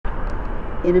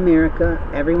In America,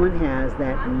 everyone has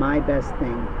that my best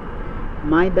thing.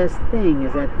 My best thing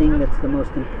is that thing that's the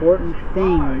most important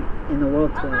thing in the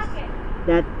world to us.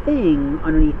 That thing,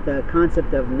 underneath the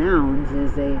concept of nouns,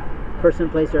 is a person,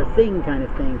 place, or thing kind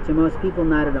of thing. To most people,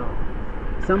 not at all.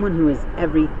 Someone who is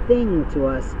everything to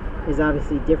us is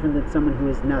obviously different than someone who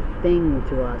is nothing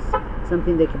to us.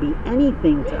 Something that could be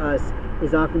anything to us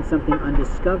is often something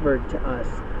undiscovered to us.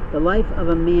 The life of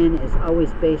a man is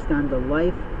always based on the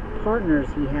life partners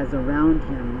he has around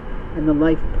him, and the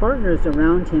life partners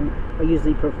around him are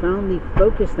usually profoundly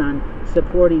focused on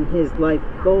supporting his life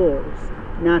goals,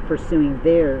 not pursuing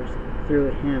theirs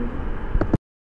through him.